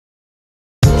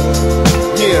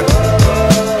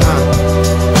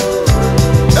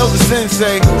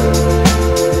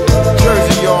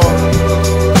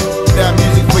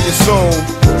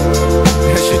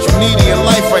needy in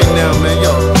life right now, man.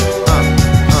 Yo,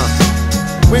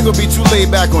 we ain't gonna be too laid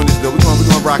back on this though. We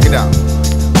gonna rock it out.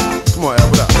 Come on, El,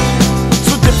 what up?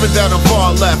 So different that I'm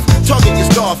far left. Target your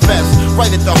star fest.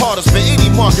 Right at the hardest for any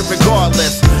market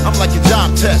regardless. I'm like a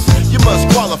job test. You must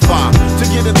qualify to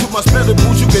get into my spittle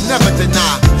boots. You can never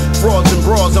deny. Frauds and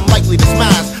bras, I'm likely to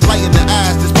smash. Light in the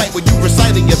ass, despite what you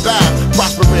reciting your bad.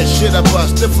 Prosperous shit I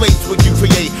bust, deflates what you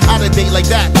create. Out of date like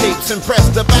that, tapes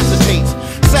impressed, capacitates.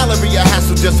 Salary a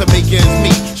hassle just to make ends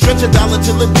meet. Stretch a dollar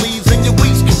till it bleeds and your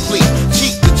week's complete.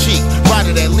 Cheek to cheek, ride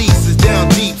it at least. It's down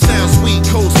deep, sound sweet.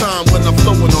 Cosign when I'm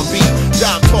flowing on beat.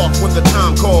 Job talk when the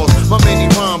time calls. My many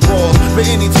rhyme brawls for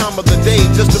any time of the day.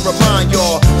 Just to remind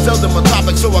y'all, seldom a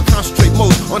topic, so I concentrate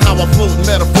most on how I float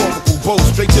metaphorical boast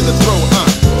straight to the throat.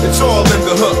 It's all in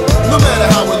the hook, no matter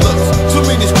how it looks. Too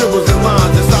many scribbles and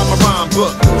lines inside my rhyme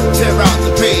book. Tear out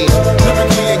the page,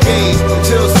 lyrically engaged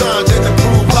until signed and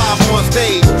approved live on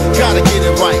stage. Gotta get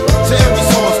it right, so every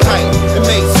song's tight. It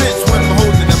makes sense when I'm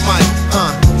holding the mic.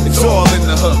 It's all in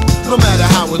the hook, no matter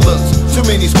how it looks. Too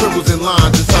many scribbles and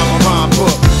lines inside my rhyme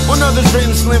book. On others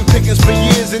written slim pickings for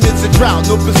years and it's a drought.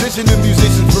 No position in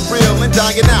musicians for real and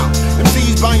dying out.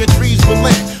 MCs buying trees for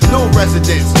Lent, no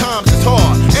residence. Times is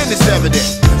hard and it's evident,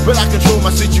 but I control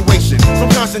my situation from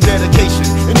constant dedication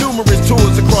and numerous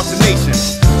tours across the nation.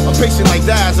 I'm patient like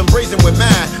that, I'm brazen with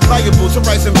mad, valuable to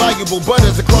rice and valuable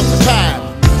butters across the path.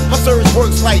 My surge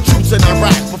works like troops in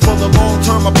Iraq, but for the long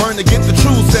term I burn to get the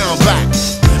true sound back.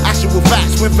 Actual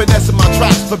facts when finessing my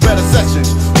tracks for better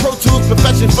sessions. Pro Tools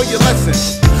perfection for your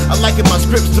lessons. I liken my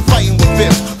scripts to fighting with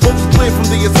fists. Focus clear from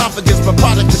the esophagus, my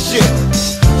product is shit.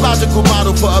 Logical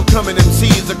model for upcoming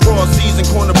MCs across seas and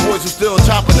corner boys who still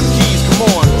chopping them keys.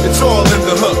 Come on, it's all in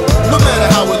the hook, no matter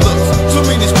how it looks. Too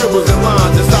many scribbles and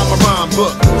lines inside my rhyme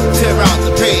book. Tear out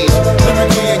the page,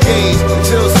 lyrically engaged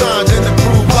until signed and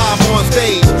approved live on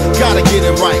stage. Gotta get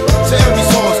it right, so every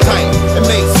song's tight. It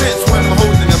makes sense when I'm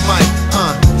holding the mic.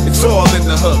 It's all in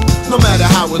the hook, no matter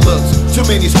how it looks. Too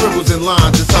many scribbles and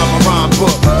lines inside my rhyme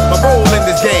book. My role in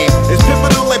this game is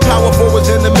pivotal like power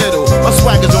forwards in the middle. My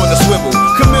swagger's on the swivel,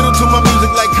 committal to my music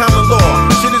like common law.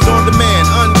 Shit is on demand,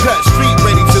 uncut, street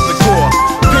ready to the core.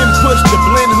 Pin push to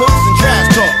blend hooks and trash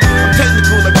talk. I'm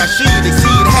technical like Rashid,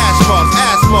 exceed hash marks.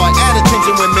 Ass smart, add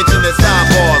attention when mentioned as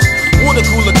sidebars. Water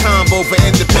cooler combo for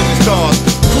independent stars.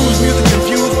 Cruise music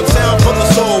infused with sound from the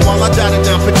soul, while I jot it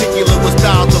down particular with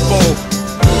style to bold.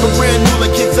 For brand new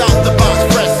like kids out the box,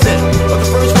 fresh set. But the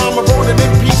first rhyme I wrote and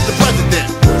impeached the president.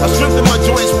 I strengthen my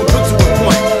joints when put to a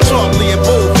point. Sharply and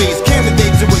boldface,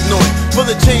 candidate to ignore it. Full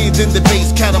of chains in the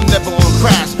base, cat I'm never on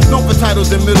crash. Known for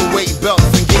titles and middleweight belts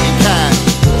and getting cash.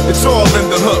 It's all in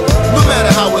the hook, no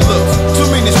matter how it looks. Too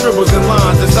many scribbles and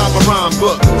lines inside my rhyme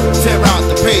book. Tear out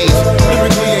the page,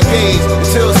 lyrically engaged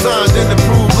until signed and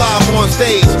approved live on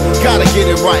stage. Gotta get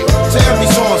it right, so every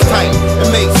song's tight. It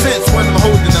makes sense when I'm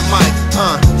holding the mic.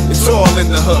 It's all in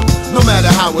the hook, no matter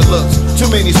how it looks. Too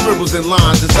many scribbles and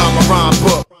lines inside my rhyme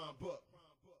book.